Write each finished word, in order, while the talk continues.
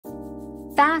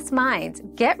Fast minds,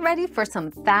 get ready for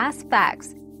some fast facts.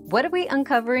 What are we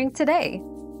uncovering today?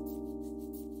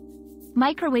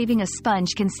 Microwaving a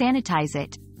sponge can sanitize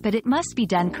it, but it must be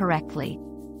done correctly.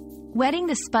 Wetting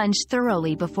the sponge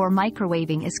thoroughly before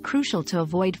microwaving is crucial to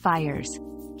avoid fires.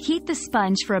 Heat the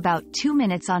sponge for about 2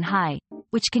 minutes on high,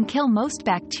 which can kill most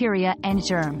bacteria and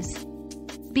germs.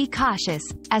 Be cautious,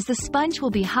 as the sponge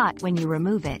will be hot when you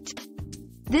remove it.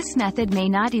 This method may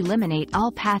not eliminate all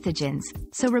pathogens,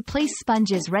 so replace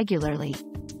sponges regularly.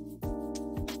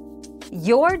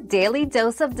 Your daily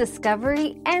dose of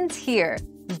discovery ends here,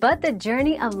 but the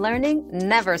journey of learning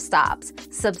never stops.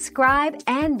 Subscribe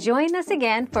and join us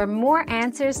again for more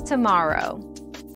answers tomorrow.